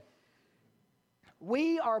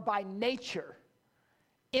We are by nature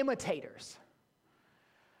imitators.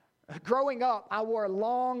 Growing up, I wore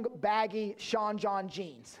long, baggy Sean John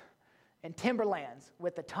jeans and Timberlands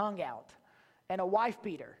with the tongue out and a wife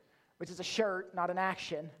beater, which is a shirt, not an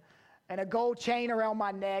action, and a gold chain around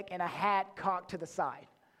my neck and a hat cocked to the side.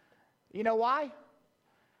 You know why?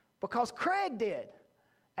 Because Craig did.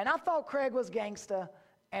 And I thought Craig was gangsta,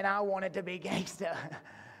 and I wanted to be gangsta.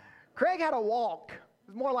 Craig had a walk. It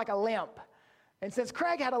was more like a limp. And since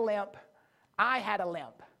Craig had a limp, I had a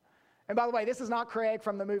limp. And by the way, this is not Craig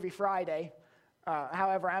from the movie Friday.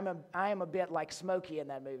 However, I am a bit like Smokey in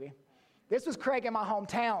that movie. This was Craig in my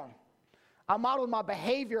hometown. I modeled my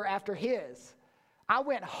behavior after his. I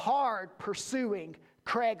went hard pursuing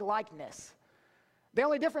Craig likeness. The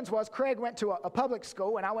only difference was Craig went to a public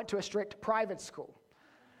school and I went to a strict private school.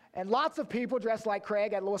 And lots of people dressed like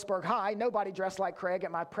Craig at Lewisburg High. Nobody dressed like Craig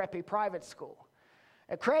at my preppy private school.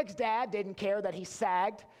 And Craig's dad didn't care that he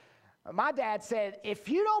sagged. My dad said, if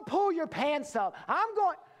you don't pull your pants up, I'm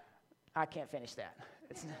going... I can't finish that.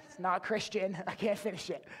 It's not Christian. I can't finish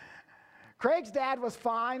it. Craig's dad was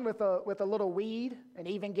fine with a little weed and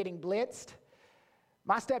even getting blitzed.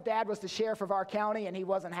 My stepdad was the sheriff of our county, and he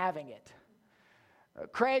wasn't having it.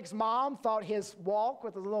 Craig's mom thought his walk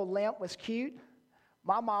with a little limp was cute.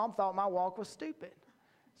 My mom thought my walk was stupid.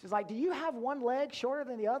 She's like, do you have one leg shorter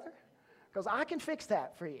than the other? Because I can fix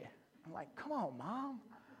that for you. I'm like, come on, Mom.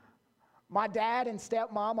 My dad and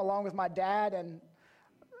stepmom, along with my dad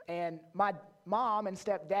and my mom and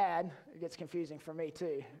stepdad, it gets confusing for me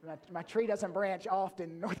too. My tree doesn't branch often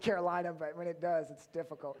in North Carolina, but when it does, it's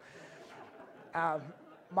difficult.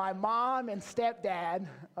 My mom and stepdad,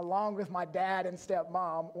 along with my dad and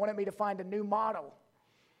stepmom, wanted me to find a new model,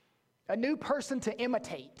 a new person to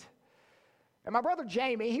imitate. And my brother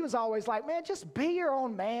Jamie, he was always like, man, just be your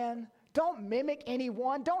own man. Don't mimic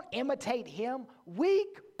anyone. Don't imitate him.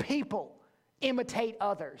 Weak people imitate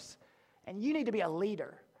others. And you need to be a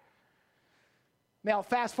leader. Now,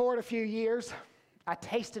 fast forward a few years, I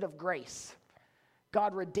tasted of grace.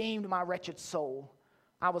 God redeemed my wretched soul.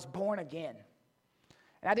 I was born again.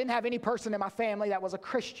 And I didn't have any person in my family that was a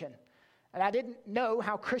Christian. And I didn't know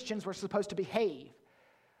how Christians were supposed to behave.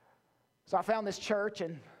 So I found this church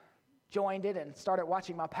and joined it and started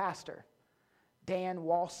watching my pastor, Dan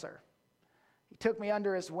Walser. He took me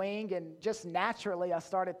under his wing, and just naturally I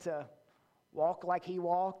started to walk like he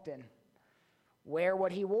walked and wear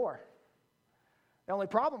what he wore. The only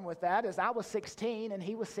problem with that is I was 16 and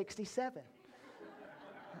he was 67.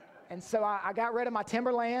 And so I got rid of my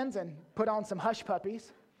Timberlands and put on some Hush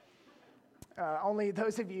Puppies. Only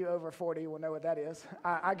those of you over 40 will know what that is.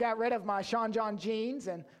 I got rid of my Sean John jeans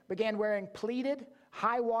and began wearing pleated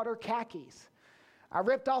high-water khakis. I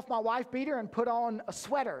ripped off my wife beater and put on a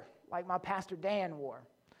sweater like my pastor Dan wore.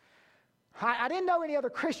 I didn't know any other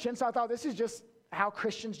Christians, so I thought this is just how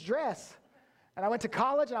Christians dress. And I went to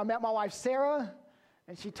college and I met my wife Sarah,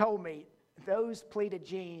 and she told me, those pleated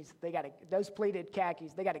jeans, those pleated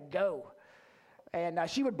khakis, they got to go. And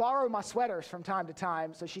she would borrow my sweaters from time to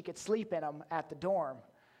time so she could sleep in them at the dorm.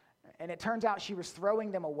 And it turns out she was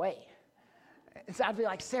throwing them away. And so I'd be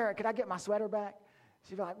like, Sarah, could I get my sweater back?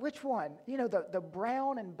 She'd be like, which one? You know, the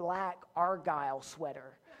brown and black Argyle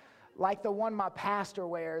sweater, like the one my pastor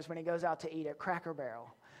wears when he goes out to eat at Cracker Barrel.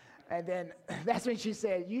 And then that's when she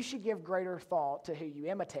said, you should give greater thought to who you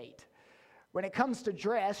imitate. When it comes to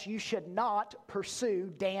dress, you should not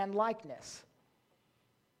pursue Dan likeness.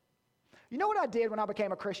 You know what I did when I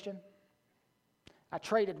became a Christian? I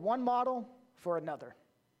traded one model for another.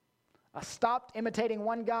 I stopped imitating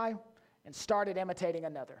one guy and started imitating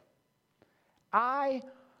another. I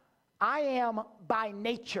am by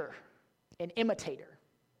nature an imitator.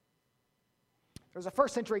 There was a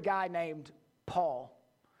first century guy named Paul.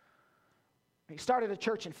 He started a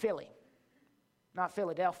church in Philly. Not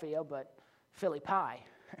Philadelphia, but Philly pie.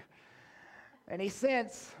 And he's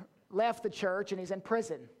since left the church and he's in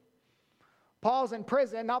prison. Paul's in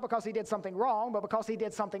prison not because he did something wrong, but because he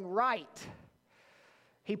did something right.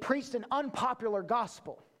 He preached an unpopular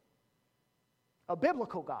gospel, a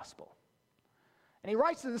biblical gospel. And he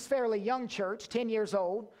writes to this fairly young church, 10 years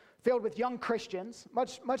old, filled with young Christians,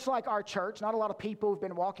 much like our church. Not a lot of people who've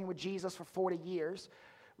been walking with Jesus for 40 years.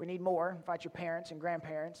 We need more. Invite your parents and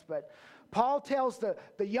grandparents. But Paul tells the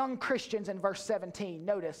young Christians in verse 17,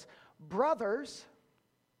 notice, brothers,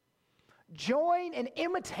 join in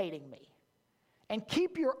imitating me and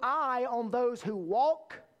keep your eye on those who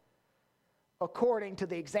walk according to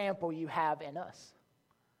the example you have in us.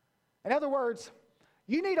 In other words,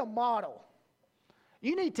 you need a model.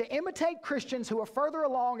 You need to imitate Christians who are further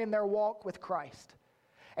along in their walk with Christ.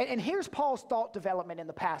 And here's Paul's thought development in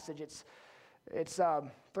the passage. It's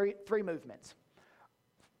three movements.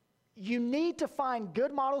 You need to find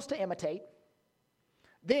good models to imitate.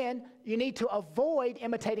 Then you need to avoid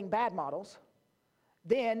imitating bad models.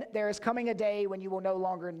 Then there is coming a day when you will no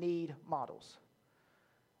longer need models.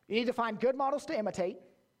 You need to find good models to imitate.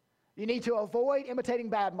 You need to avoid imitating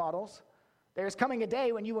bad models. There is coming a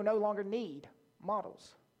day when you will no longer need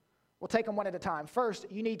models. We'll take them one at a time. First,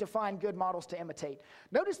 you need to find good models to imitate.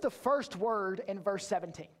 Notice the first word in verse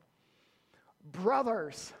 17.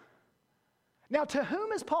 Brothers. Now, to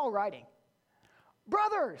whom is Paul writing?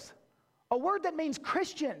 Brothers. A word that means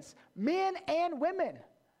Christians, men and women.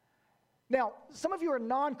 Now, some of you are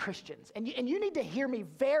non-Christians, and you need to hear me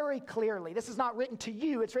very clearly. This is not written to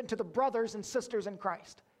you. It's written to the brothers and sisters in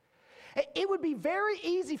Christ. It would be very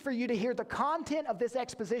easy for you to hear the content of this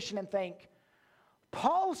exposition and think,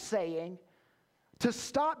 Paul's saying to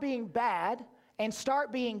stop being bad and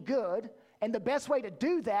start being good, and the best way to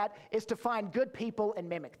do that is to find good people and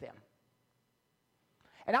mimic them.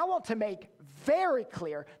 And I want to make very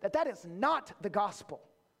clear that that is not the gospel.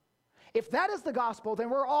 If that is the gospel, then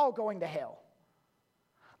we're all going to hell.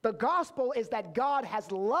 The gospel is that God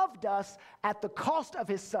has loved us at the cost of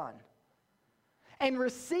his son and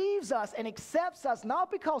receives us and accepts us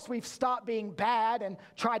not because we've stopped being bad and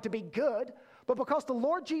tried to be good, but because the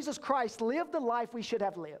Lord Jesus Christ lived the life we should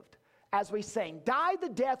have lived, as we sing, died the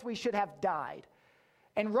death we should have died,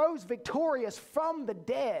 and rose victorious from the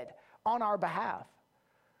dead on our behalf.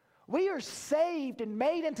 We are saved and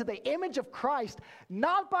made into the image of Christ,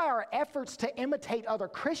 not by our efforts to imitate other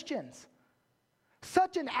Christians.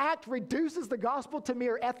 Such an act reduces the gospel to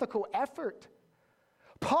mere ethical effort.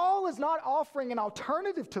 Paul is not offering an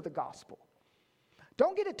alternative to the gospel.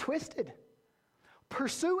 Don't get it twisted.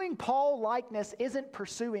 Pursuing Paul-likeness isn't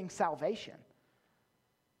pursuing salvation.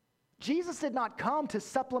 Jesus did not come to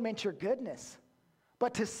supplement your goodness,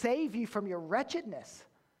 but to save you from your wretchedness.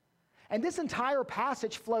 And this entire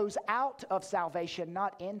passage flows out of salvation,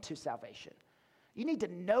 not into salvation. You need to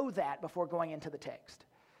know that before going into the text.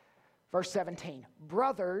 Verse 17,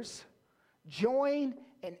 brothers, join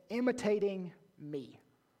in imitating me.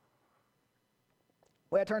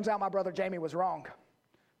 Well, it turns out my brother Jamie was wrong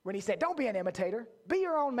when he said, don't be an imitator, be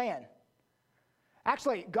your own man.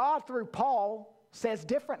 Actually, God through Paul says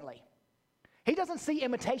differently. He doesn't see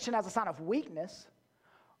imitation as a sign of weakness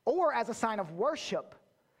or as a sign of worship.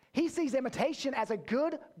 He sees imitation as a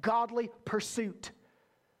good, godly pursuit.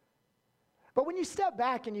 But when you step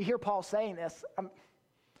back and you hear Paul saying this,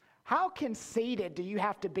 how conceited do you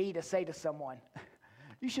have to be to say to someone,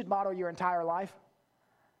 you should model your entire life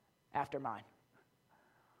after mine?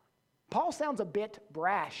 Paul sounds a bit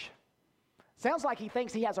brash. Sounds like he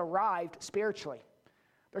thinks he has arrived spiritually.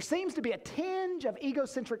 There seems to be a tinge of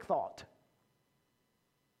egocentric thought.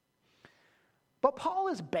 But Paul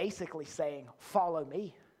is basically saying, follow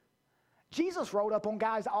me. Jesus rolled up on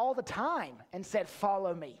guys all the time and said,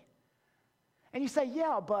 follow me. And you say,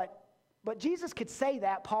 yeah, but Jesus could say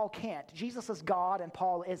that, Paul can't. Jesus is God and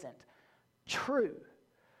Paul isn't. True.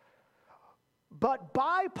 But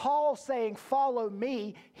by Paul saying, follow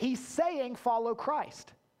me, he's saying, follow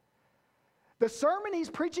Christ. The sermon he's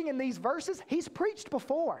preaching in these verses, he's preached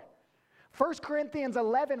before. 1 Corinthians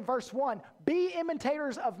 11, verse 1, be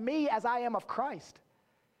imitators of me as I am of Christ.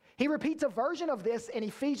 He repeats a version of this in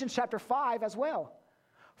Ephesians chapter 5 as well.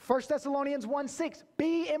 1 Thessalonians 1, 6,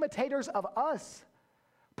 be imitators of us.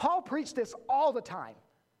 Paul preached this all the time,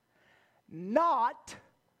 not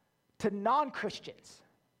to non-Christians,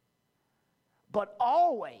 but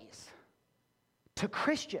always to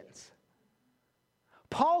Christians.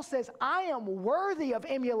 Paul says, I am worthy of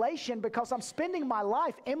emulation because I'm spending my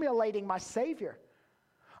life emulating my Savior.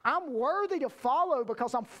 I'm worthy to follow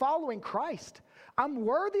because I'm following Christ. I'm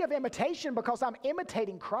worthy of imitation because I'm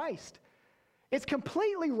imitating Christ. It's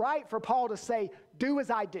completely right for Paul to say, do as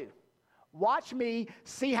I do. Watch me,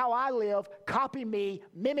 see how I live, copy me,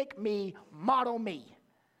 mimic me, model me.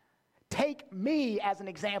 Take me as an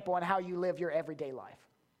example in how you live your everyday life.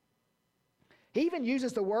 He even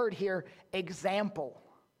uses the word here, example.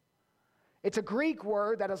 It's a Greek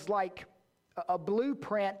word that is like a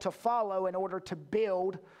blueprint to follow in order to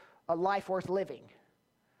build a life worth living.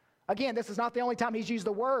 Again, this is not the only time he's used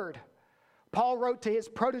the word. Paul wrote to his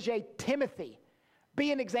protege Timothy,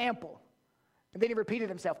 be an example. And then he repeated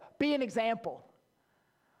himself, be an example.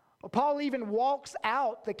 Well, Paul even walks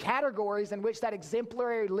out the categories in which that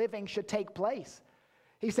exemplary living should take place.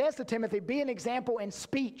 He says to Timothy, be an example in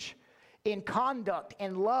speech, in conduct,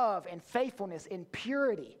 in love, in faithfulness, in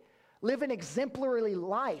purity. Live an exemplary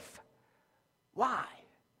life. Why?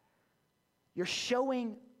 You're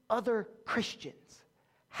showing other Christians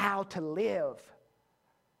how to live.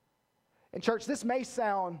 And church, this may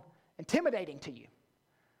sound intimidating to you.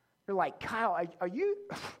 You're like, Kyle, are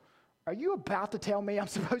you about to tell me I'm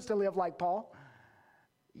supposed to live like Paul?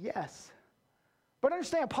 Yes. But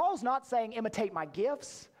understand, Paul's not saying imitate my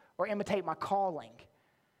gifts or imitate my calling.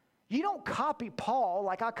 You don't copy Paul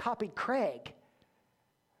like I copied Craig.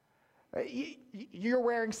 You're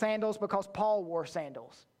wearing sandals because Paul wore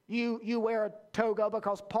sandals. You wear a toga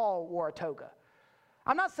because Paul wore a toga.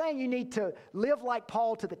 I'm not saying you need to live like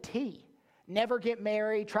Paul to the T. Never get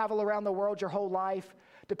married, travel around the world your whole life,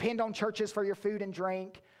 depend on churches for your food and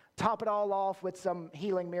drink, top it all off with some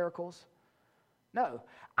healing miracles. No,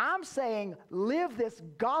 I'm saying live this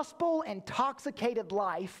gospel-intoxicated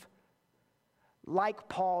life like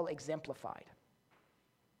Paul exemplified.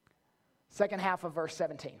 Second half of verse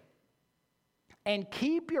 17. And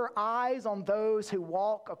keep your eyes on those who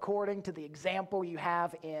walk according to the example you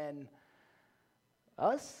have in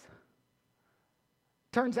us.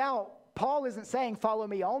 Turns out, Paul isn't saying follow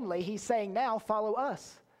me only. He's saying now follow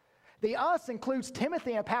us. The us includes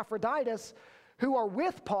Timothy and Epaphroditus, who are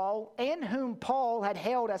with Paul and whom Paul had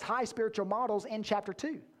held as high spiritual models in chapter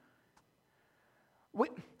 2.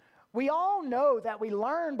 We all know that we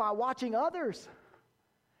learn by watching others.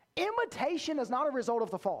 Imitation is not a result of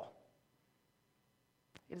the fall.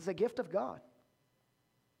 It is a gift of God.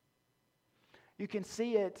 You can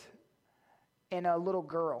see it in a little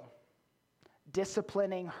girl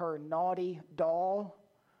disciplining her naughty doll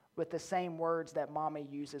with the same words that mommy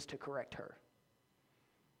uses to correct her.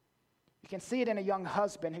 You can see it in a young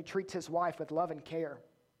husband who treats his wife with love and care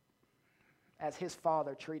as his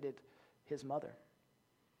father treated his mother.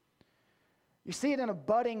 You see it in a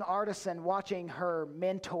budding artisan watching her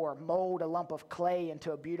mentor mold a lump of clay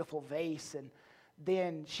into a beautiful vase, and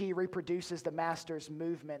then she reproduces the master's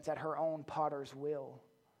movements at her own potter's will.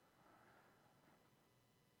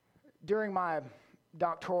 During my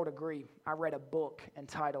doctoral degree, I read a book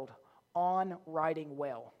entitled On Writing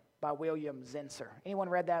Well by William Zinsser. Anyone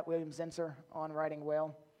read that, William Zinsser, On Writing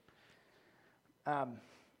Well?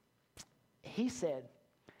 He said,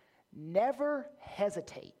 never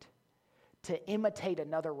hesitate to imitate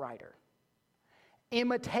another writer.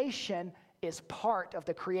 Imitation is part of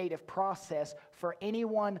the creative process for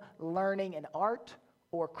anyone learning an art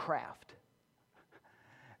or craft.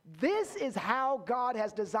 This is how God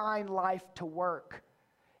has designed life to work,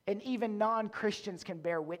 and even non-Christians can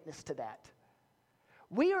bear witness to that.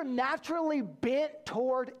 We are naturally bent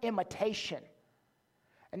toward imitation,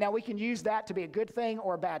 and now we can use that to be a good thing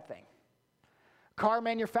or a bad thing. Car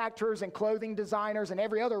manufacturers and clothing designers and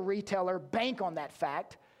every other retailer bank on that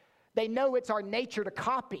fact. They know it's our nature to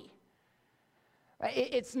copy.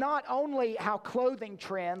 It's not only how clothing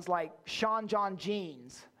trends like Sean John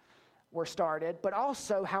jeans were started, but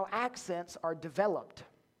also how accents are developed.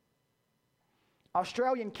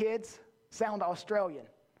 Australian kids sound Australian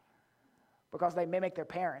because they mimic their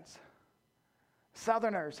parents.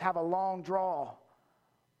 Southerners have a long drawl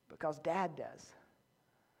because dad does.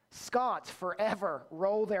 Scots forever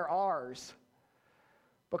roll their R's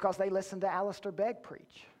because they listen to Alistair Begg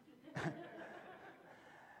preach.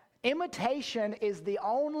 Imitation is the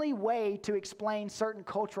only way to explain certain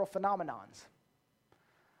cultural phenomenons,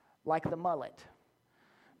 like the mullet.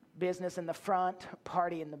 Business in the front,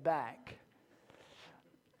 party in the back.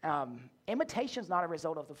 Imitation is not a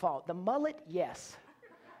result of the fall. The mullet, yes.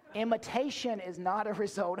 Imitation is not a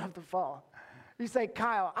result of the fall. You say,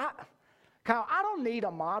 Kyle, I don't need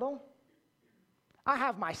a model. I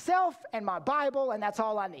have myself and my Bible, and that's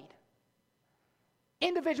all I need.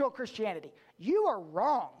 Individual Christianity. You are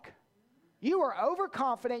wrong. You are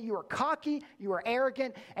overconfident, you are cocky, you are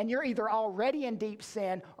arrogant, and you're either already in deep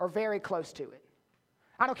sin or very close to it.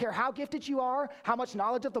 I don't care how gifted you are, how much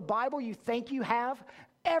knowledge of the Bible you think you have,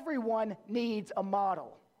 everyone needs a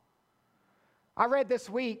model. I read this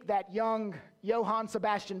week that young Johann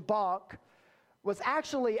Sebastian Bach was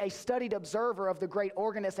actually a studied observer of the great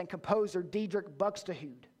organist and composer Dietrich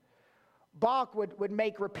Buxtehude. Bach would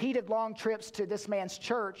make repeated long trips to this man's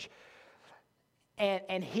church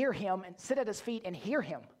and hear him and sit at his feet and hear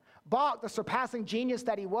him. Bach, the surpassing genius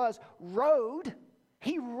that he was, rode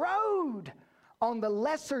on the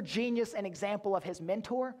lesser genius and example of his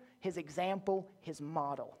mentor, his example, his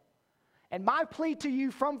model. And my plea to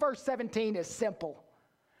you from verse 17 is simple.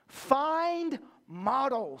 Find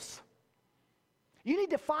models. You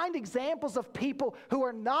need to find examples of people who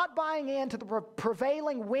are not buying into the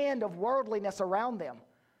prevailing wind of worldliness around them.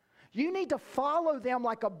 You need to follow them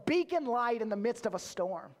like a beacon light in the midst of a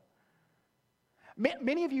storm.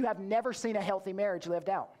 Many of you have never seen a healthy marriage lived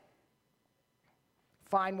out.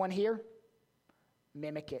 Find one here,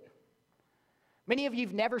 mimic it. Many of you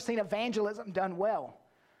have never seen evangelism done well.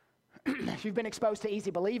 if you've been exposed to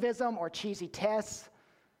easy believism or cheesy tests.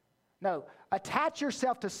 No, attach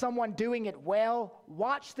yourself to someone doing it well,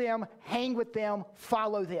 watch them, hang with them,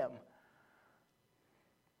 follow them.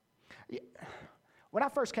 When I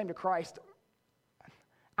first came to Christ,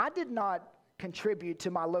 I did not contribute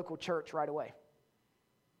to my local church right away.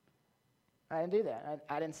 I didn't do that.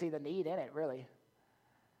 I didn't see the need in it, really.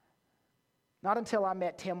 Not until I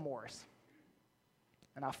met Tim Morris,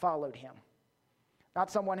 and I followed him.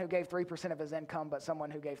 Not someone who gave 3% of his income, but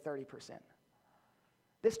someone who gave 30%.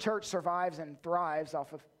 This church survives and thrives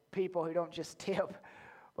off of people who don't just tip,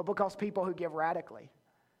 but because people who give radically.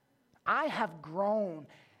 I have grown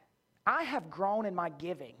in my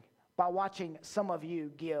giving by watching some of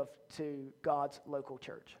you give to God's local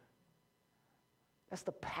church. That's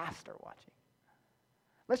the pastor watching.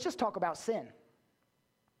 Let's just talk about sin.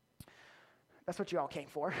 That's what you all came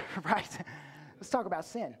for, right? Let's talk about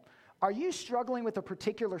sin. Are you struggling with a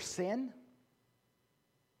particular sin?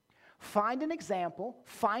 Find an example,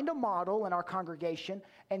 find a model in our congregation,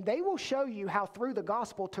 and they will show you how through the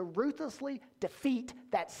gospel to ruthlessly defeat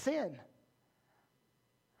that sin.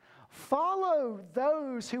 Follow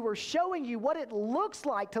those who are showing you what it looks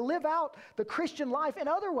like to live out the Christian life in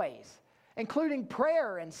other ways, including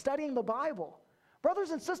prayer and studying the Bible.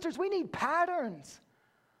 Brothers and sisters, we need patterns,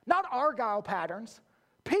 not Argyle patterns,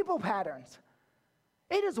 people patterns.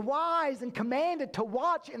 It is wise and commanded to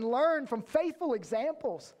watch and learn from faithful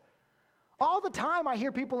examples. All the time I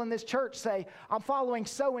hear people in this church say, I'm following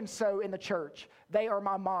so-and-so in the church. They are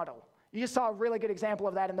my model. You just saw a really good example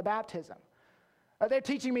of that in the baptism. They're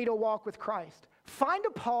teaching me to walk with Christ. Find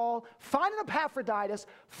a Paul, find an Epaphroditus,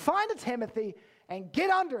 find a Timothy, and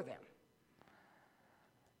get under them.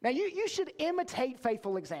 Now, you should imitate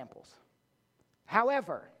faithful examples.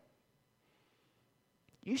 However,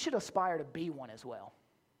 you should aspire to be one as well.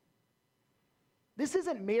 This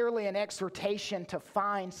isn't merely an exhortation to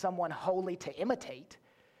find someone holy to imitate.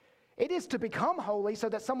 It is to become holy so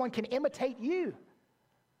that someone can imitate you.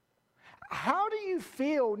 How do you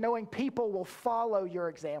feel knowing people will follow your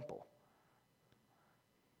example?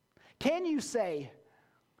 Can you say,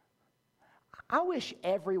 I wish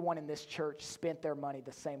everyone in this church spent their money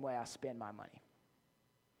the same way I spend my money?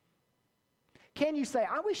 Can you say,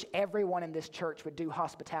 I wish everyone in this church would do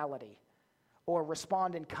hospitality or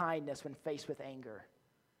respond in kindness when faced with anger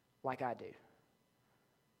like I do?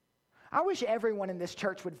 I wish everyone in this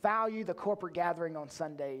church would value the corporate gathering on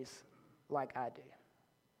Sundays like I do.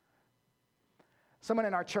 Someone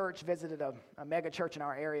in our church visited a mega church in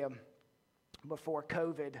our area before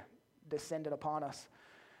COVID descended upon us.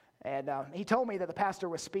 And he told me that the pastor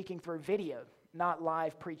was speaking through video, not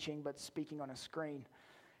live preaching, but speaking on a screen.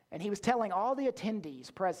 And he was telling all the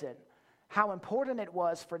attendees present how important it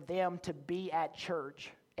was for them to be at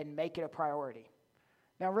church and make it a priority.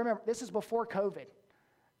 Now remember, this is before COVID.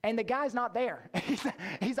 And the guy's not there.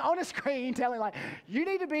 He's on a screen telling like, you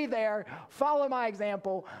need to be there, follow my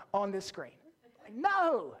example on this screen. Like,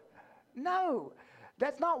 no,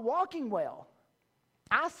 that's not walking well.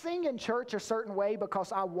 I sing in church a certain way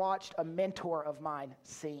because I watched a mentor of mine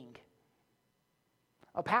sing.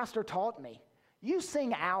 A pastor taught me, you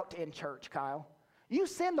sing out in church, Kyle. You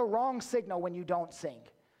send the wrong signal when you don't sing.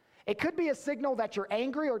 It could be a signal that you're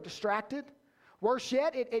angry or distracted. Worse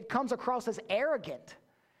yet, it comes across as arrogant.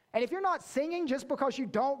 And if you're not singing just because you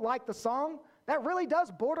don't like the song, that really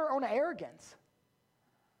does border on arrogance.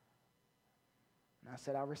 And I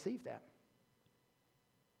said, I received that.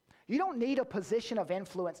 You don't need a position of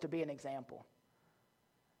influence to be an example.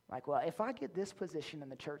 Like, well, if I get this position in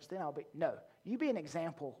the church, then I'll be. No, you be an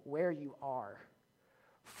example where you are.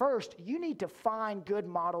 First, you need to find good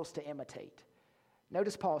models to imitate.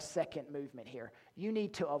 Notice Paul's second movement here. You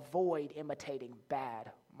need to avoid imitating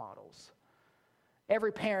bad models.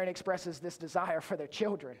 Every parent expresses this desire for their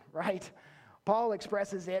children, right? Paul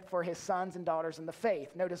expresses it for his sons and daughters in the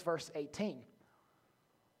faith. Notice verse 18.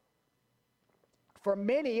 For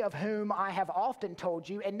many of whom I have often told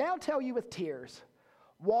you, and now tell you with tears,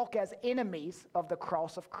 walk as enemies of the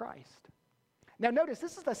cross of Christ. Now notice,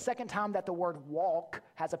 this is the second time that the word walk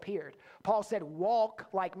has appeared. Paul said, walk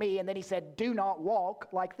like me, and then he said, do not walk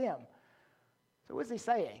like them. So what is he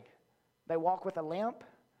saying? They walk with a limp?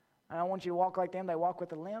 I don't want you to walk like them, they walk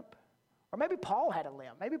with a limp? Or maybe Paul had a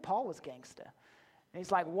limp. Maybe Paul was gangsta. And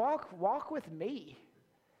he's like, walk with me.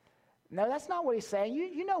 No, that's not what he's saying.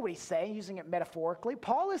 You know what he's saying, using it metaphorically.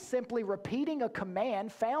 Paul is simply repeating a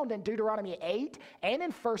command found in Deuteronomy 8 and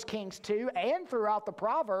in 1 Kings 2 and throughout the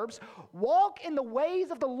Proverbs. Walk in the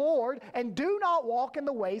ways of the Lord and do not walk in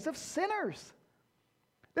the ways of sinners.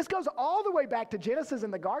 This goes all the way back to Genesis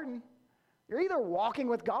in the garden. You're either walking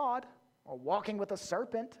with God or walking with a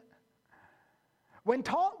serpent. When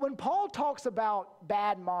Paul talks about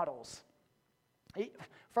bad models,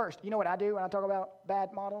 first, you know what I do when I talk about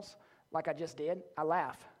bad models? Like I just did, I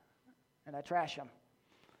laugh and I trash them.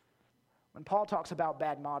 When Paul talks about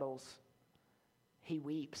bad models, he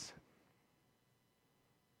weeps.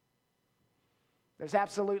 There's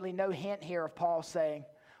absolutely no hint here of Paul saying,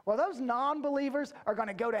 well, those non-believers are going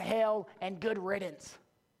to go to hell and good riddance.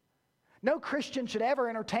 No Christian should ever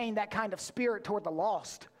entertain that kind of spirit toward the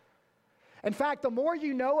lost. In fact, the more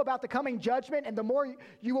you know about the coming judgment and the more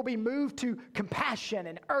you will be moved to compassion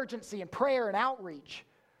and urgency and prayer and outreach.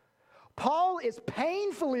 Paul is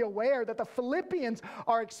painfully aware that the Philippians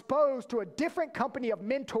are exposed to a different company of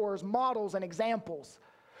mentors, models, and examples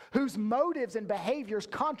whose motives and behaviors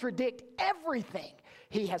contradict everything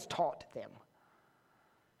he has taught them.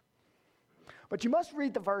 But you must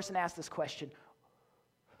read the verse and ask this question: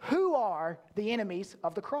 who are the enemies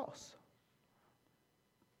of the cross?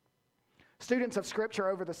 Students of Scripture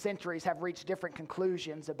over the centuries have reached different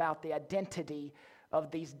conclusions about the identity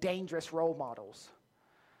of these dangerous role models.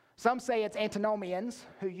 Some say it's antinomians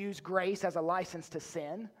who use grace as a license to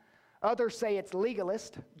sin. Others say it's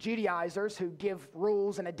legalists, Judaizers who give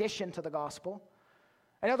rules in addition to the gospel.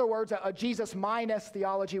 In other words, a Jesus minus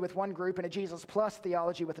theology with one group and a Jesus plus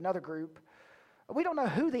theology with another group. We don't know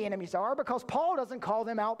who the enemies are because Paul doesn't call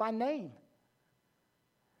them out by name.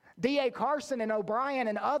 D.A. Carson and O'Brien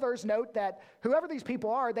and others note that whoever these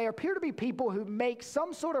people are, they appear to be people who make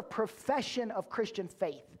some sort of profession of Christian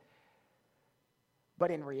faith.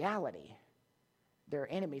 But in reality,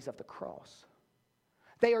 they're enemies of the cross.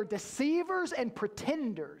 They are deceivers and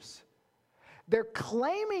pretenders. They're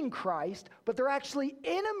claiming Christ, but they're actually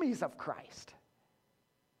enemies of Christ.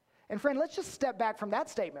 And friend, let's just step back from that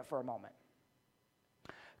statement for a moment.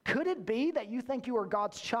 Could it be that you think you are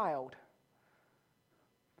God's child,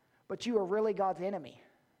 but you are really God's enemy?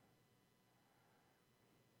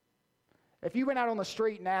 If you went out on the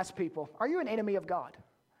street and asked people, are you an enemy of God?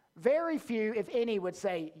 Very few, if any, would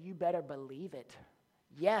say, you better believe it.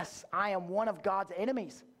 Yes, I am one of God's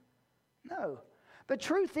enemies. No. The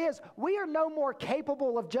truth is, we are no more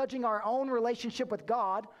capable of judging our own relationship with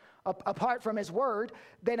God, apart from His Word,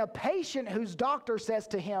 than a patient whose doctor says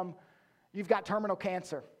to him, you've got terminal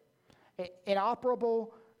cancer.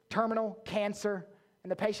 Inoperable terminal cancer.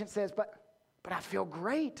 And the patient says, but I feel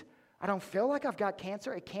great. I don't feel like I've got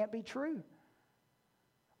cancer. It can't be true.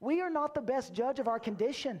 We are not the best judge of our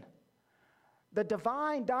condition. The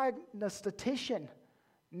divine diagnostician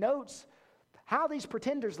notes how these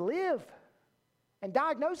pretenders live and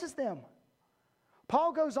diagnoses them.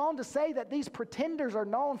 Paul goes on to say that these pretenders are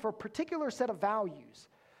known for a particular set of values,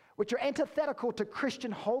 which are antithetical to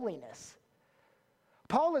Christian holiness.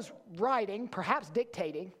 Paul is writing, perhaps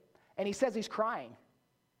dictating, and he says he's crying.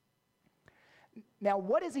 Now,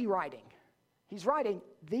 what is he writing? He's writing,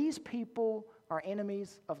 these people are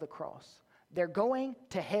enemies of the cross. They're going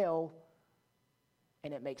to hell,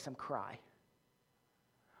 and it makes him cry.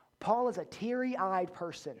 Paul is a teary-eyed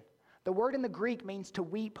person. The word in the Greek means to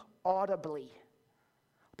weep audibly.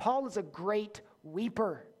 Paul is a great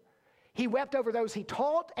weeper. He wept over those he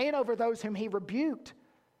taught and over those whom he rebuked.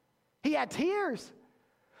 He had tears.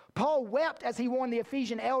 Paul wept as he warned the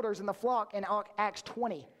Ephesian elders in the flock in Acts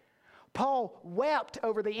 20. Paul wept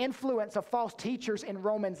over the influence of false teachers in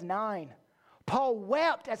Romans 9. Paul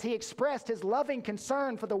wept as he expressed his loving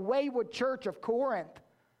concern for the wayward church of Corinth.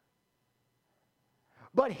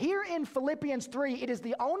 But here in Philippians 3, it is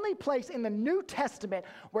the only place in the New Testament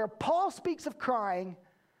where Paul speaks of crying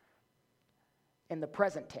in the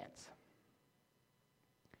present tense.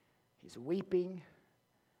 He's weeping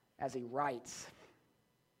as he writes.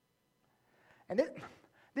 And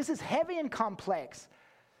this is heavy and complex,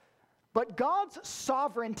 but God's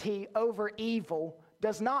sovereignty over evil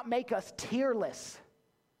does not make us tearless.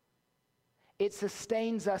 It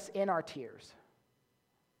sustains us in our tears.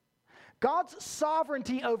 God's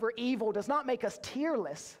sovereignty over evil does not make us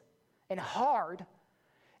tearless and hard.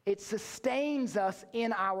 It sustains us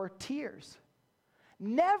in our tears.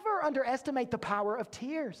 Never underestimate the power of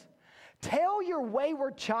tears. Tell your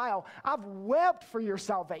wayward child, I've wept for your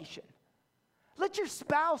salvation. Let your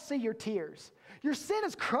spouse see your tears. Your sin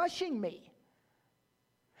is crushing me.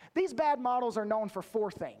 These bad models are known for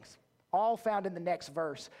four things, all found in the next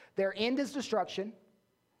verse. Their end is destruction.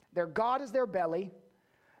 Their God is their belly.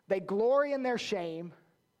 They glory in their shame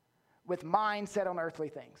with mind set on earthly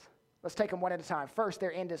things. Let's take them one at a time. First,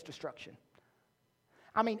 their end is destruction.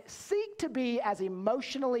 Seek to be as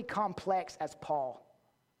emotionally complex as Paul.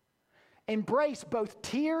 Embrace both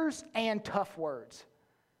tears and tough words,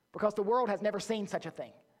 because the world has never seen such a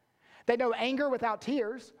thing. They know anger without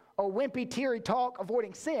tears, or wimpy, teary talk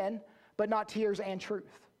avoiding sin, but not tears and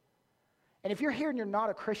truth. And if you're here and you're not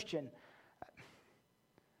a Christian,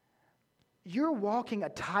 you're walking a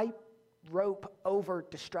tightrope over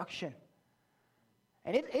destruction.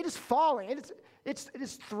 And it is falling.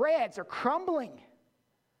 Its threads are crumbling.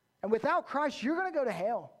 And without Christ, you're going to go to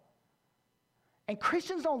hell. And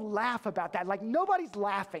Christians don't laugh about that. Like, nobody's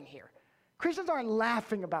laughing here. Christians aren't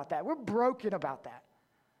laughing about that. We're broken about that.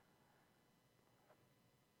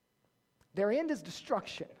 Their end is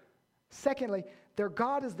destruction. Secondly, their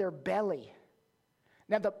God is their belly.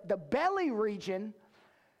 Now, the belly region,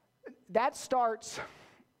 that starts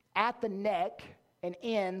at the neck and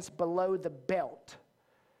ends below the belt.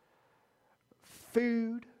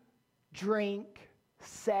 Food, drink,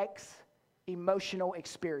 sex, emotional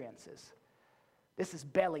experiences. This is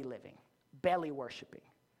belly living, belly worshiping.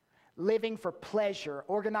 Living for pleasure,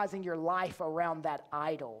 organizing your life around that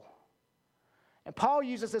idol. And Paul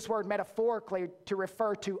uses this word metaphorically to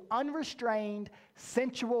refer to unrestrained,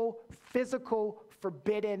 sensual, physical,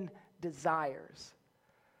 forbidden desires.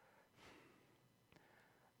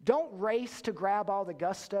 Don't race to grab all the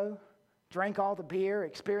gusto, drink all the beer,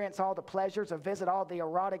 experience all the pleasures, or visit all the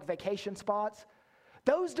erotic vacation spots.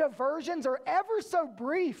 Those diversions are ever so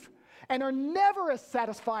brief and are never as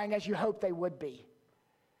satisfying as you hope they would be.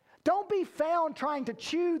 Don't be found trying to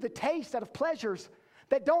chew the taste out of pleasures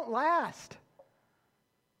that don't last.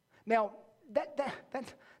 Now,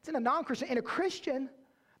 that's in a non-Christian. In a Christian,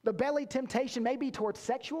 the belly temptation may be towards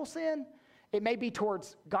sexual sin. It may be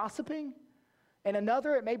towards gossiping. In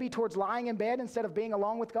another, it may be towards lying in bed instead of being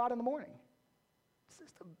alone with God in the morning. This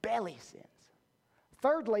is the belly sins.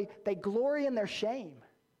 Thirdly, they glory in their shame.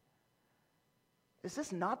 Does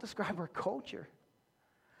this not describe our culture?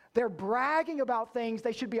 They're bragging about things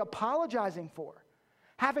they should be apologizing for,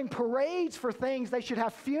 having parades for things they should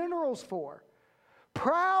have funerals for,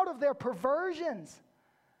 proud of their perversions.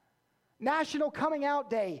 National Coming Out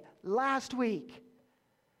Day last week.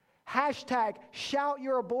 Hashtag shout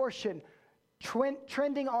your abortion,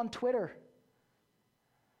 trending on Twitter.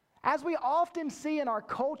 As we often see in our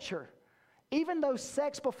culture, even though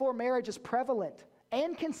sex before marriage is prevalent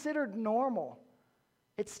and considered normal,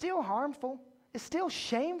 it's still harmful. It's still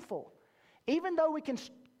shameful. Even though we can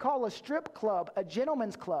call a strip club a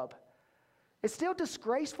gentleman's club, it's still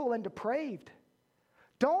disgraceful and depraved.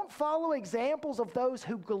 Don't follow examples of those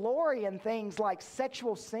who glory in things like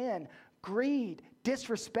sexual sin, greed,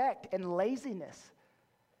 disrespect, and laziness.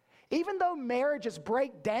 Even though marriages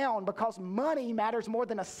break down because money matters more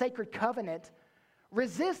than a sacred covenant,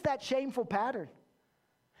 resist that shameful pattern.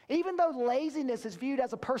 Even though laziness is viewed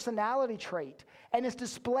as a personality trait and is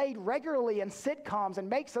displayed regularly in sitcoms and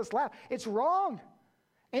makes us laugh, it's wrong.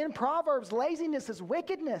 In Proverbs, laziness is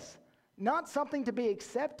wickedness, not something to be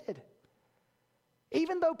accepted.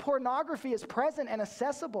 Even though pornography is present and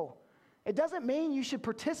accessible, it doesn't mean you should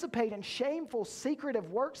participate in shameful, secretive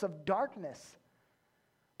works of darkness.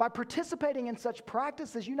 By participating in such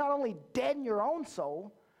practices, you not only deaden your own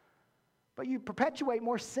soul, but you perpetuate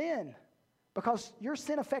more sin because your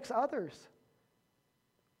sin affects others.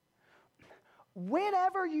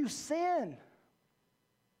 Whenever you sin,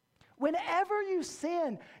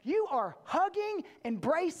 you are hugging,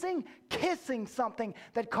 embracing, kissing something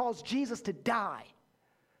that caused Jesus to die.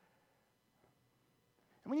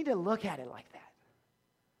 And we need to look at it like that.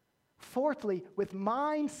 Fourthly, with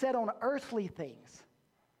mind set on earthly things.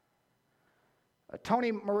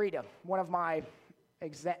 Tony Merida, one of my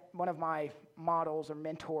models or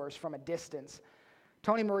mentors from a distance,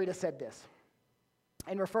 Tony Merida said this,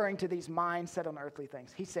 in referring to these minds set on earthly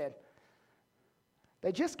things. He said,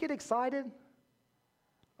 they just get excited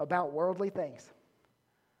about worldly things.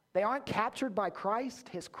 They aren't captured by Christ,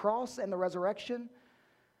 his cross, and the resurrection.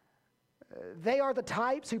 They are the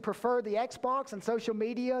types who prefer the Xbox and social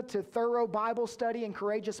media to thorough Bible study and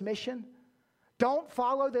courageous mission. Don't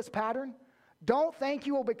follow this pattern. Don't think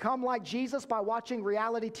you will become like Jesus by watching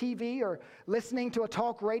reality TV or listening to a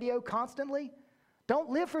talk radio constantly.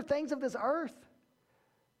 Don't live for things of this earth.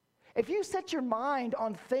 If you set your mind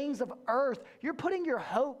on things of earth, you're putting your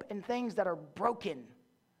hope in things that are broken.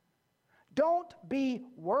 Don't be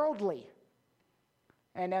worldly.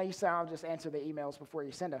 And now you say, I'll just answer the emails before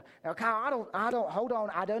you send them. Now, Kyle,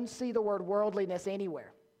 I don't see the word worldliness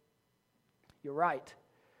anywhere. You're right.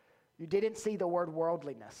 You didn't see the word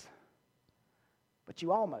worldliness, but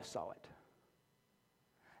you almost saw it.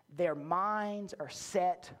 Their minds are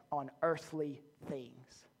set on earthly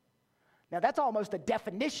things. Now, that's almost a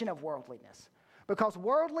definition of worldliness, because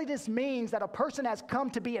worldliness means that a person has come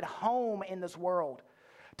to be at home in this world,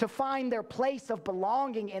 to find their place of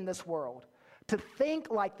belonging in this world, to think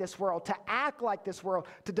like this world, to act like this world,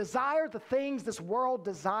 to desire the things this world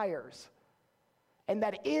desires. And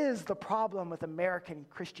that is the problem with American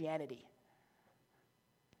Christianity.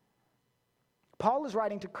 Paul is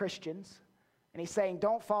writing to Christians, and he's saying,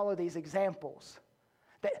 don't follow these examples.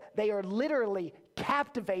 They are literally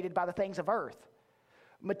captivated by the things of earth.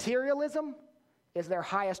 Materialism is their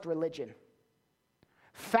highest religion.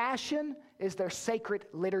 Fashion is their sacred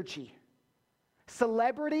liturgy.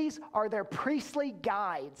 Celebrities are their priestly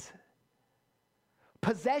guides.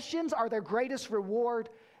 Possessions are their greatest reward,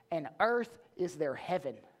 and earth is their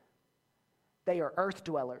heaven. They are earth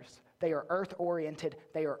dwellers. They are earth-oriented.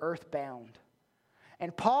 They are earth-bound.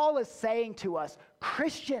 And Paul is saying to us,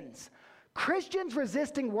 Christians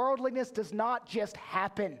resisting worldliness does not just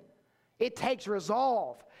happen. It takes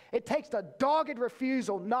resolve. It takes a dogged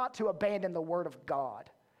refusal not to abandon the Word of God.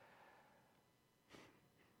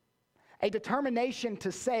 A determination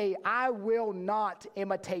to say, I will not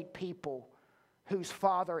imitate people whose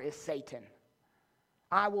father is Satan.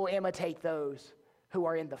 I will imitate those who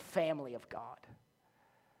are in the family of God.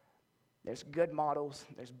 There's good models,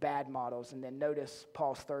 there's bad models, and then notice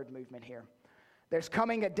Paul's third movement here. There's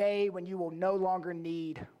coming a day when you will no longer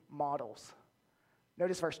need models.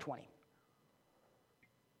 Notice verse 20.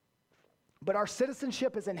 But our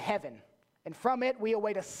citizenship is in heaven, and from it we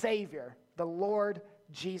await a Savior, the Lord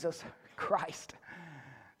Jesus Christ.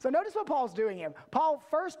 So notice what Paul's doing here. Paul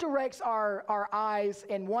first directs our eyes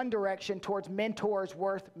in one direction towards mentors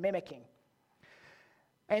worth mimicking.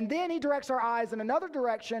 And then he directs our eyes in another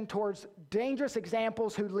direction towards dangerous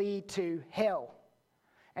examples who lead to hell.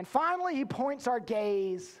 And finally, he points our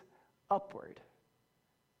gaze upward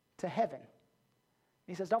to heaven.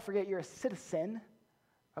 He says, don't forget, you're a citizen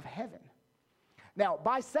of heaven. Now,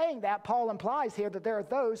 by saying that, Paul implies here that there are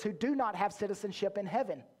those who do not have citizenship in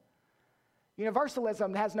heaven.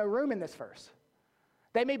 Universalism has no room in this verse.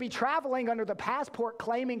 They may be traveling under the passport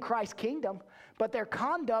claiming Christ's kingdom, but their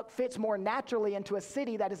conduct fits more naturally into a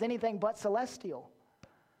city that is anything but celestial.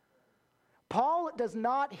 Paul does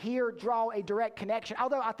not here draw a direct connection,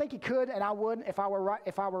 although I think he could, and I would if I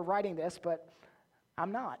were writing this, but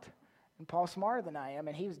I'm not. And Paul's smarter than I am,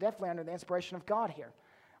 and he was definitely under the inspiration of God here.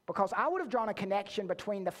 Because I would have drawn a connection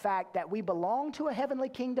between the fact that we belong to a heavenly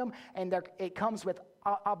kingdom and it comes with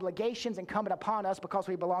obligations incumbent upon us because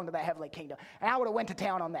we belong to that heavenly kingdom. And I would have went to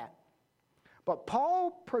town on that. But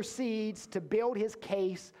Paul proceeds to build his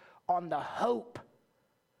case on the hope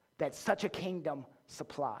that such a kingdom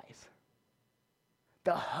supplies.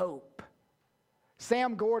 The hope.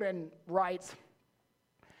 Sam Gordon writes,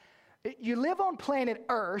 you live on planet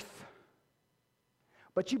Earth,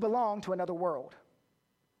 but you belong to another world.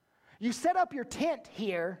 You set up your tent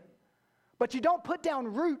here, but you don't put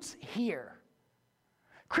down roots here.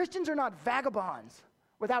 Christians are not vagabonds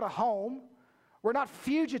without a home. We're not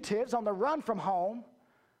fugitives on the run from home.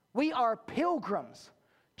 We are pilgrims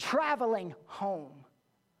traveling home.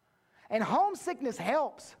 And homesickness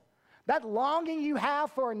helps. That longing you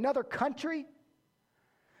have for another country.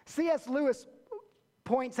 C.S. Lewis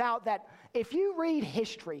points out that if you read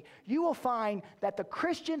history, you will find that the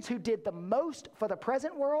Christians who did the most for the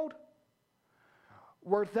present world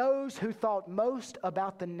were those who thought most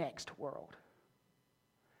about the next world.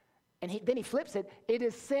 And then he flips it. It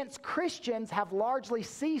is since Christians have largely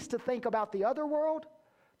ceased to think about the other world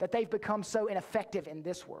that they've become so ineffective in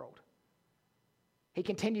this world. He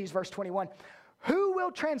continues, verse 21, who will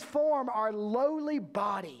transform our lowly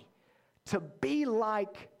body to be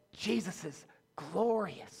like Jesus'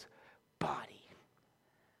 glorious body?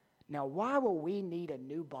 Now, why will we need a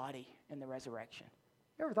new body in the resurrection?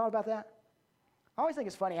 You ever thought about that? I always think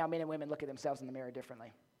it's funny how men and women look at themselves in the mirror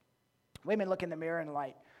differently. Women look in the mirror and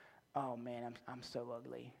like, oh man, I'm so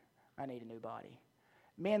ugly. I need a new body.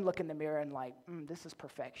 Men look in the mirror and like, this is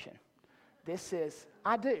perfection.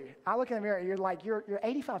 I do. I look in the mirror, you're like, you're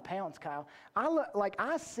 85 pounds, Kyle.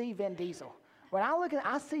 I see Vin Diesel. When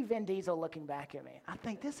I see Vin Diesel looking back at me, I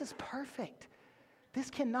think this is perfect. This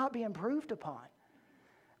cannot be improved upon.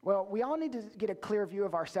 Well, we all need to get a clear view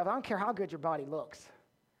of ourselves. I don't care how good your body looks.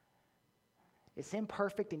 It's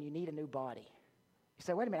imperfect and you need a new body. You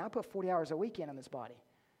say, wait a minute, I put 40 hours a week in on this body.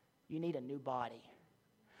 You need a new body.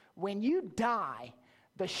 When you die,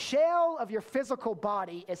 the shell of your physical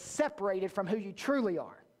body is separated from who you truly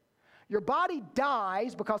are. Your body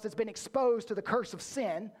dies because it's been exposed to the curse of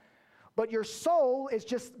sin, but your soul is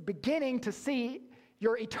just beginning to see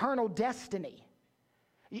your eternal destiny.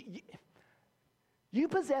 You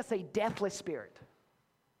possess a deathless spirit.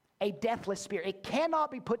 A deathless spirit. It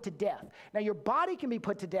cannot be put to death. Now, your body can be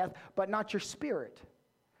put to death, but not your spirit.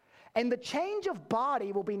 And the change of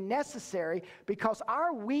body will be necessary because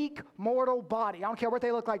our weak mortal body, I don't care what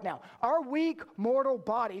they look like now, our weak mortal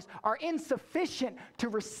bodies are insufficient to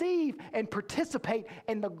receive and participate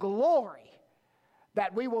in the glory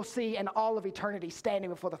that we will see in all of eternity standing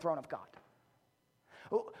before the throne of God.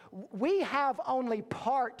 We have only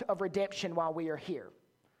part of redemption while we are here.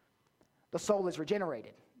 The soul is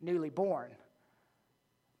regenerated, newly born,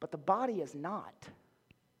 but the body is not.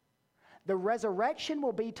 The resurrection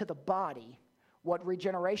will be to the body what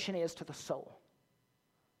regeneration is to the soul.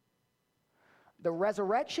 The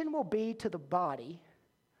resurrection will be to the body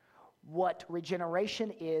what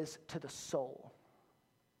regeneration is to the soul.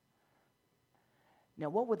 Now,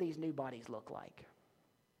 what will these new bodies look like?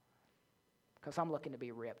 Because I'm looking to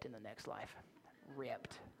be ripped in the next life.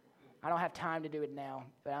 Ripped. I don't have time to do it now,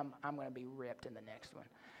 but I'm going to be ripped in the next one.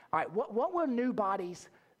 All right, what will new bodies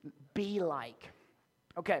be like?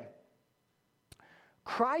 Okay.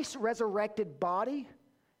 Christ's resurrected body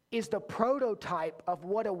is the prototype of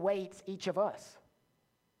what awaits each of us.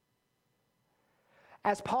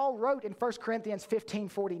 As Paul wrote in 1 Corinthians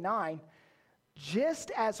 15:49,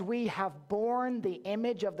 just as we have borne the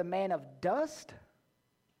image of the man of dust,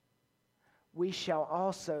 we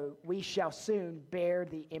shall soon bear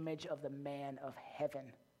the image of the man of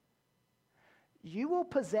heaven. You will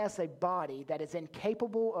possess a body that is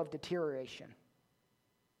incapable of deterioration,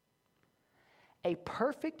 a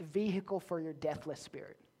perfect vehicle for your deathless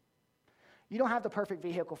spirit. You don't have the perfect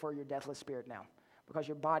vehicle for your deathless spirit now because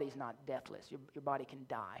your body's not deathless. Your body can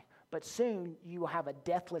die. But soon you will have a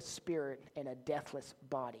deathless spirit and a deathless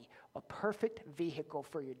body, a perfect vehicle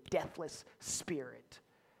for your deathless spirit.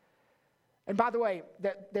 And by the way,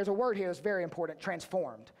 there's a word here that's very important,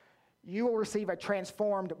 transformed. You will receive a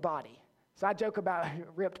transformed body. So I joke about a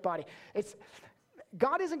ripped body.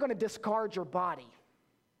 God isn't going to discard your body.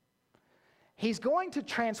 He's going to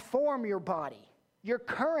transform your body, your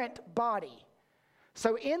current body.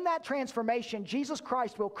 So in that transformation, Jesus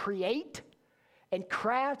Christ will create and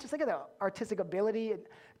craft. Just think of the artistic ability.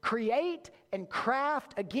 Create and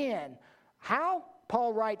craft again. How?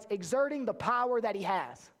 Paul writes, exerting the power that he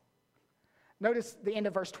has. Notice the end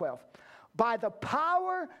of verse 12. By the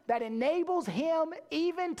power that enables him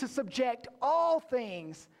even to subject all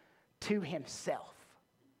things to himself.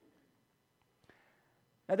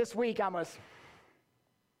 Now this week I was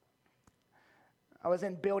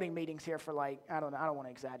in building meetings here for I don't want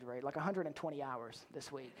to exaggerate, 120 hours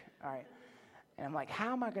this week, all right? And I'm like,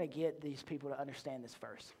 how am I going to get these people to understand this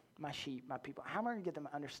verse? My sheep, my people. How am I going to get them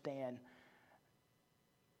to understand,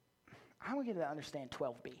 how am I going to get them to understand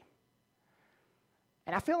 12b?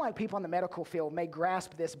 And I feel like people in the medical field may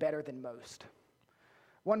grasp this better than most.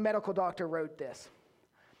 One medical doctor wrote this: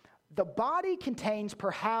 the body contains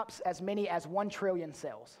perhaps as many as 1 trillion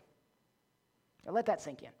cells. Now let that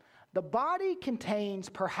sink in. The body contains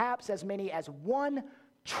perhaps as many as 1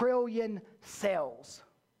 trillion cells.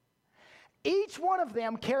 Each one of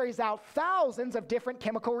them carries out thousands of different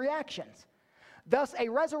chemical reactions. Thus, a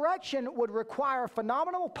resurrection would require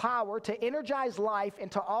phenomenal power to energize life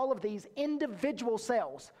into all of these individual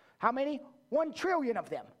cells. How many? 1 trillion of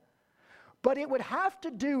them. But it would have to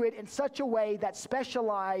do it in such a way that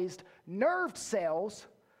specialized nerve cells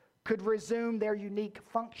could resume their unique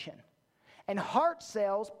function, and heart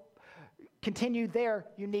cells continue their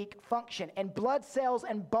unique function, and blood cells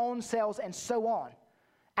and bone cells and so on.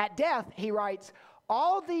 At death, he writes,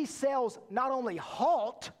 all these cells not only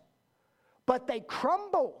halt, but they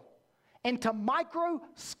crumble into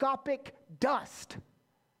microscopic dust.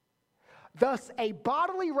 Thus, a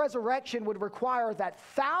bodily resurrection would require that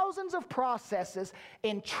thousands of processes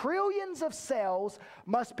in trillions of cells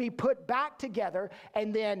must be put back together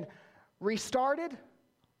and then restarted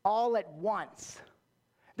all at once.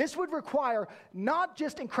 This would require not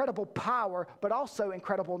just incredible power, but also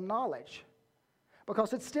incredible knowledge,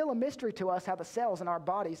 because it's still a mystery to us how the cells in our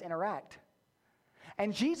bodies interact.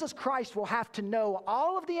 And Jesus Christ will have to know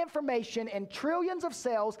all of the information in trillions of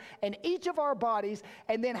cells in each of our bodies,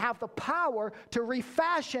 and then have the power to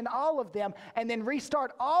refashion all of them and then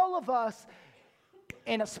restart all of us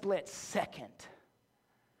in a split second.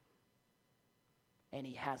 And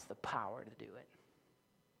he has the power to do it.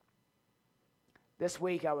 This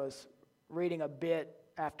week I was reading a bit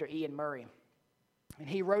after Ian Murray, and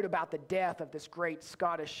he wrote about the death of this great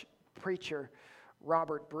Scottish preacher,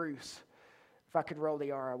 Robert Bruce. If I could roll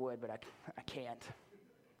the R, I would, but I can't.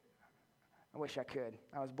 I wish I could.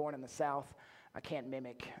 I was born in the South. I can't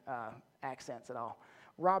mimic accents at all.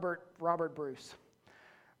 Robert Bruce.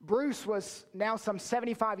 Bruce was now some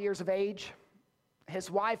 75 years of age. His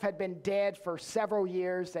wife had been dead for several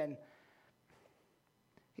years, and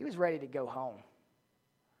he was ready to go home.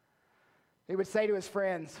 He would say to his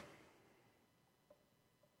friends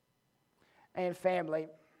and family,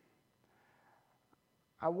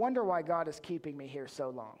 I wonder why God is keeping me here so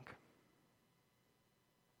long.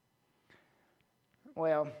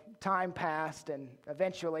 Well, time passed, and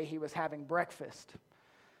eventually he was having breakfast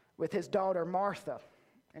with his daughter Martha,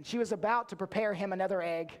 and she was about to prepare him another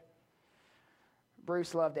egg.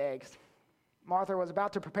 Bruce loved eggs. Martha was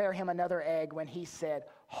about to prepare him another egg when he said,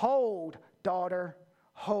 "Hold, daughter,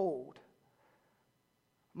 hold.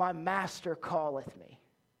 My master calleth me."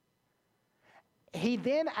 He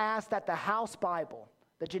then asked that the house Bible,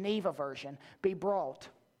 the Geneva version, be brought.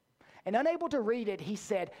 And unable to read it, he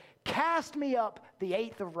said, "Cast me up the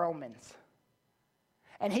 8th of Romans."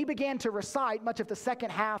 And he began to recite much of the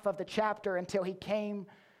second half of the chapter until he came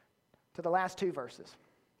to the last 2 verses.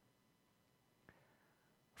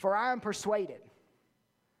 "For I am persuaded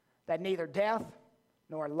that neither death,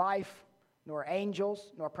 nor life, nor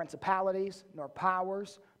angels, nor principalities, nor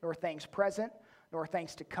powers, nor things present, nor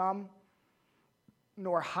things to come,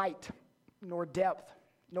 nor height, nor depth,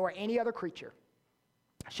 nor any other creature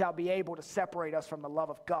shall be able to separate us from the love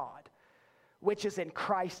of God, which is in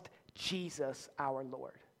Christ Jesus our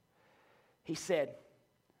Lord." He said,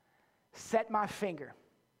 "Set my finger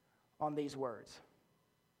on these words."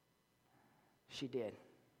 She did.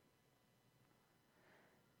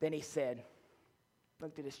 Then he said,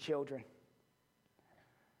 looked at his children.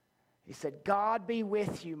 He said, "God be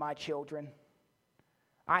with you, my children.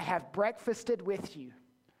 I have breakfasted with you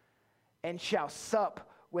and shall sup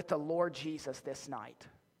with the Lord Jesus this night.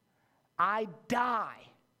 I die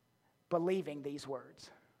believing these words."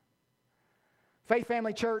 Faith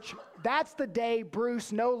Family Church, that's the day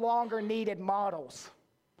Bruce no longer needed models,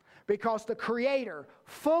 because the Creator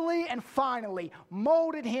fully and finally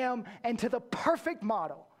molded him into the perfect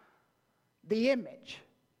model, the image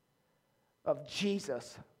of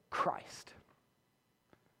Jesus Christ.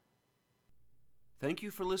 Thank you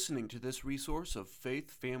for listening to this resource of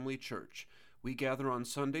Faith Family Church. We gather on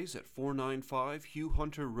Sundays at 495 Hugh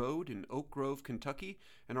Hunter Road in Oak Grove, Kentucky,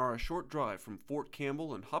 and are a short drive from Fort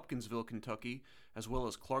Campbell and Hopkinsville, Kentucky, as well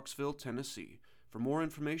as Clarksville, Tennessee. For more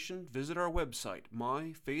information, visit our website,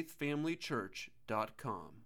 myfaithfamilychurch.com.